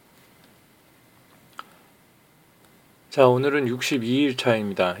자, 오늘은 62일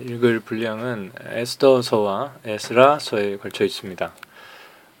차입니다. 읽을 분량은 에스더서와 에스라서에 걸쳐 있습니다.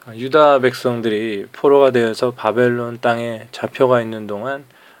 유다 백성들이 포로가 되어서 바벨론 땅에 잡혀가 있는 동안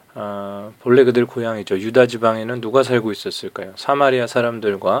본래 그들 고향이죠. 유다 지방에는 누가 살고 있었을까요? 사마리아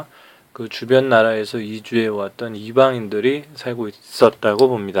사람들과 그 주변 나라에서 이주해 왔던 이방인들이 살고 있었다고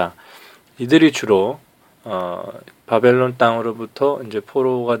봅니다. 이들이 주로 바벨론 땅으로부터 이제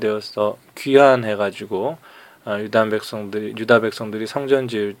포로가 되어서 귀환해가지고 유다 백성들이 성전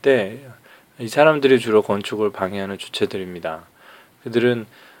지을 때 이 사람들이 주로 건축을 방해하는 주체들입니다. 그들은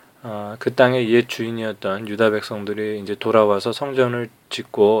그 땅의 옛 주인이었던 유다 백성들이 이제 돌아와서 성전을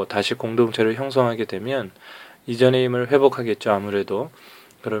짓고 다시 공동체를 형성하게 되면 이전의 힘을 회복하겠죠. 아무래도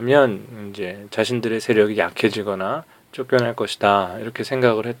그러면 이제 자신들의 세력이 약해지거나 쫓겨날 것이다 이렇게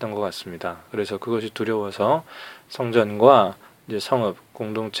생각을 했던 것 같습니다. 그래서 그것이 두려워서 성전과 이제 성읍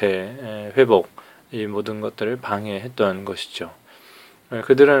공동체 회복 이 모든 것들을 방해했던 것이죠.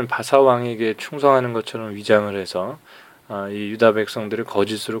 그들은 바사 왕에게 충성하는 것처럼 위장을 해서 이 유다 백성들을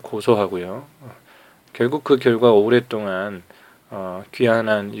거짓으로 고소하고요. 결국 그 결과 오랫동안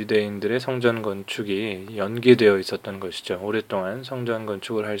귀환한 유대인들의 성전 건축이 연기되어 있었던 것이죠. 오랫동안 성전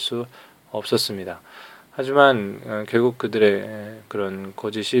건축을 할 수 없었습니다. 하지만 결국 그들의 그런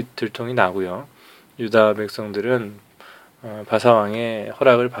거짓이 들통이 나고요. 유다 백성들은 바사 왕의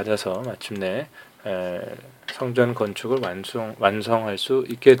허락을 받아서 마침내 성전 건축을 완성할 수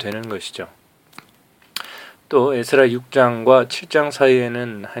있게 되는 것이죠. 또 에스라 6장과 7장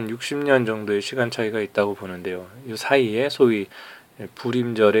사이에는 한 60년 정도의 시간 차이가 있다고 보는데요. 이 사이에 소위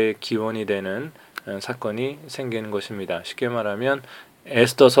불임절의 기원이 되는 사건이 생기는 것입니다. 쉽게 말하면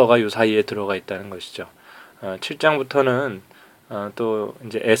에스더서가 이 사이에 들어가 있다는 것이죠. 7장부터는 또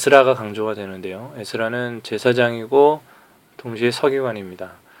이제 에스라가 강조가 되는데요. 에스라는 제사장이고 동시에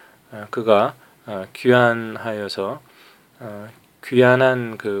서기관입니다. 그가 귀환하여서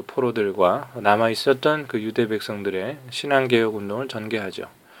귀환한 그 포로들과 남아 있었던 그 유대 백성들의 신앙 개혁 운동을 전개하죠.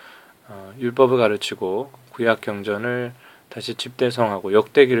 율법을 가르치고 구약 경전을 다시 집대성하고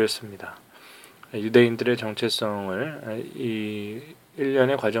역대기를 씁니다. 유대인들의 정체성을 이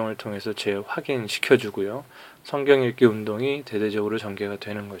일련의 과정을 통해서 재확인시켜주고요. 성경 읽기 운동이 대대적으로 전개가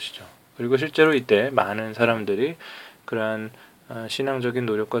되는 것이죠. 그리고 실제로 이때 많은 사람들이 그러한 신앙적인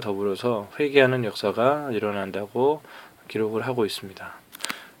노력과 더불어서 회개하는 역사가 일어난다고 기록을 하고 있습니다.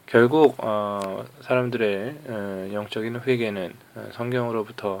 결국 사람들의 영적인 회개는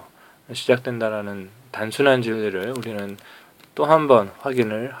성경으로부터 시작된다라는 단순한 진리를 우리는 또 한 번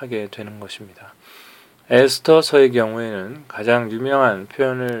확인을 하게 되는 것입니다. 에스더서의 경우에는 가장 유명한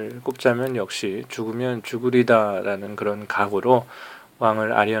표현을 꼽자면 역시 죽으면 죽으리다라는 그런 각오로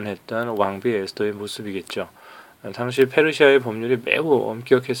왕을 아련했던 왕비 에스더의 모습이겠죠. 당시 페르시아의 법률이 매우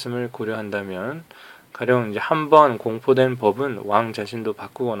엄격했음을 고려한다면 가령 이제 한 번 공포된 법은 왕 자신도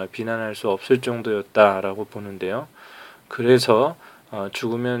바꾸거나 비난할 수 없을 정도였다라고 보는데요. 그래서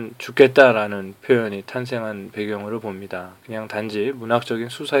죽으면 죽겠다라는 표현이 탄생한 배경으로 봅니다. 그냥 단지 문학적인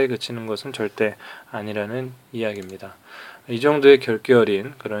수사에 그치는 것은 절대 아니라는 이야기입니다. 이 정도의 결기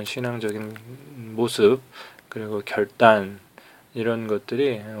어린 그런 신앙적인 모습 그리고 결단 이런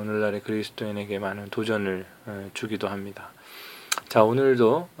것들이 오늘날의 그리스도인에게 많은 도전을 주기도 합니다. 자,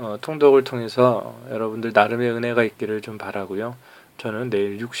 오늘도 통독을 통해서 여러분들 나름의 은혜가 있기를 좀 바라고요. 저는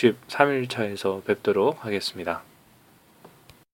내일 63일차에서 뵙도록 하겠습니다.